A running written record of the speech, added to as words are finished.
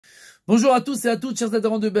Bonjour à tous et à toutes, chers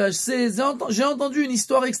adhérents de BHC. J'ai entendu une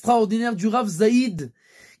histoire extraordinaire du Rav Zaïd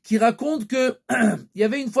qui raconte que il y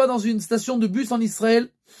avait une fois dans une station de bus en Israël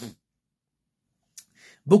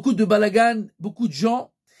beaucoup de balagan, beaucoup de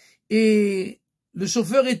gens, et le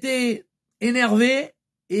chauffeur était énervé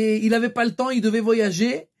et il n'avait pas le temps, il devait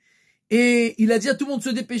voyager, et il a dit à tout le monde de se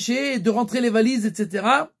dépêcher, de rentrer les valises, etc.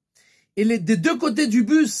 Et des deux côtés du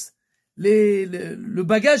bus, le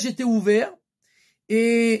bagage était ouvert,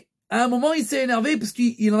 et à un moment, il s'est énervé parce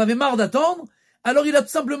qu'il en avait marre d'attendre. Alors, il a tout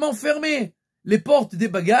simplement fermé les portes des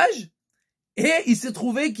bagages et il s'est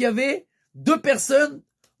trouvé qu'il y avait deux personnes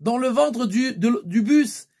dans le ventre du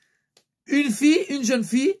bus. Une fille, une jeune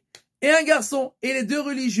fille et un garçon. Et les deux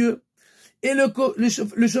religieux. Et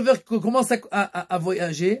le chauffeur commence à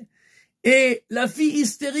voyager. Et la fille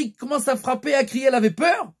hystérique commence à frapper, à crier, elle avait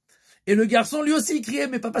peur. Et le garçon, lui aussi, il criait,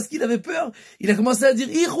 mais pas parce qu'il avait peur. Il a commencé à dire,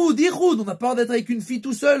 Iroud, Iroud. On a peur d'être avec une fille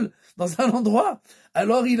tout seul dans un endroit.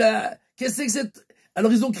 Alors qu'est-ce que c'est?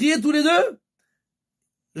 Alors ils ont crié tous les deux.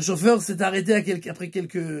 Le chauffeur s'est arrêté après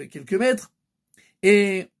quelques mètres.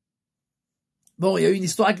 Et bon, il y a eu une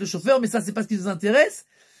histoire avec le chauffeur, mais ça, c'est pas ce qui nous intéresse.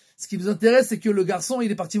 Ce qui nous intéresse, c'est que le garçon, il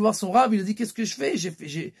est parti voir son rave. Il a dit, qu'est-ce que je fais? J'ai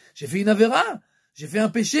fait une avéra. J'ai fait un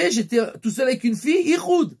péché. J'étais tout seul avec une fille,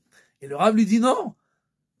 Iroud. Et le rave lui dit, non.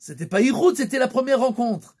 C'était pas Iroud, c'était la première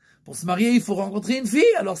rencontre. Pour se marier, il faut rencontrer une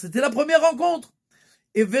fille, alors c'était la première rencontre.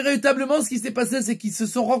 Et véritablement, ce qui s'est passé, c'est qu'ils se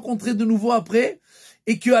sont rencontrés de nouveau après,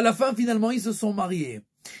 et qu'à la fin, finalement, ils se sont mariés.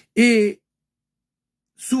 Et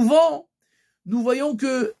souvent, nous voyons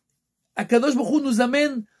que Akadosh Baruch Hu nous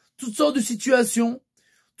amène toutes sortes de situations,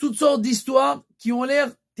 toutes sortes d'histoires qui ont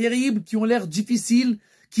l'air terribles, qui ont l'air difficiles,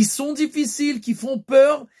 qui sont difficiles, qui font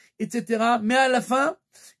peur, etc. Mais à la fin,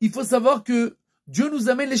 il faut savoir que Dieu nous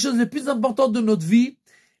amène les choses les plus importantes de notre vie,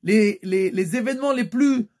 les événements les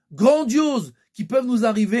plus grandioses qui peuvent nous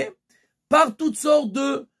arriver par toutes sortes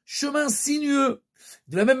de chemins sinueux.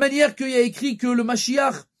 De la même manière qu'il y a écrit que le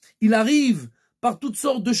Mashiach, il arrive par toutes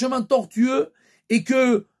sortes de chemins tortueux et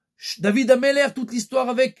que David Ameler, toute l'histoire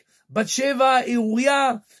avec Bathsheba et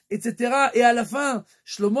Uriah, etc. Et à la fin,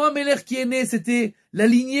 Shlomo Ameler qui est né, c'était la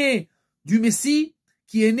lignée du Messie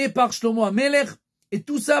qui est né par Shlomo Ameler, et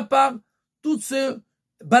tout ça par tout ce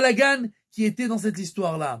balagan qui était dans cette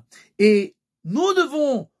histoire-là. Et nous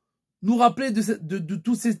devons nous rappeler de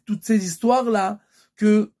toutes ces histoires-là,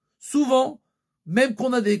 que souvent, même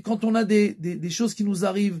quand on a des choses qui nous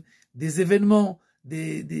arrivent, des événements,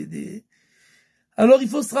 alors il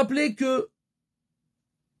faut se rappeler que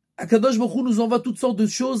Akadosh Baruch Hu nous envoie toutes sortes de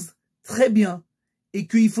choses très bien, et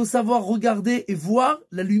qu'il faut savoir regarder et voir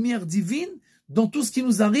la lumière divine dans tout ce qui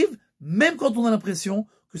nous arrive, même quand on a l'impression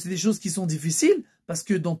que c'est des choses qui sont difficiles, parce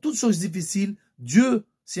que dans toutes choses difficiles, Dieu,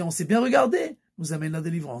 si on sait bien regarder, nous amène la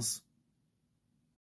délivrance.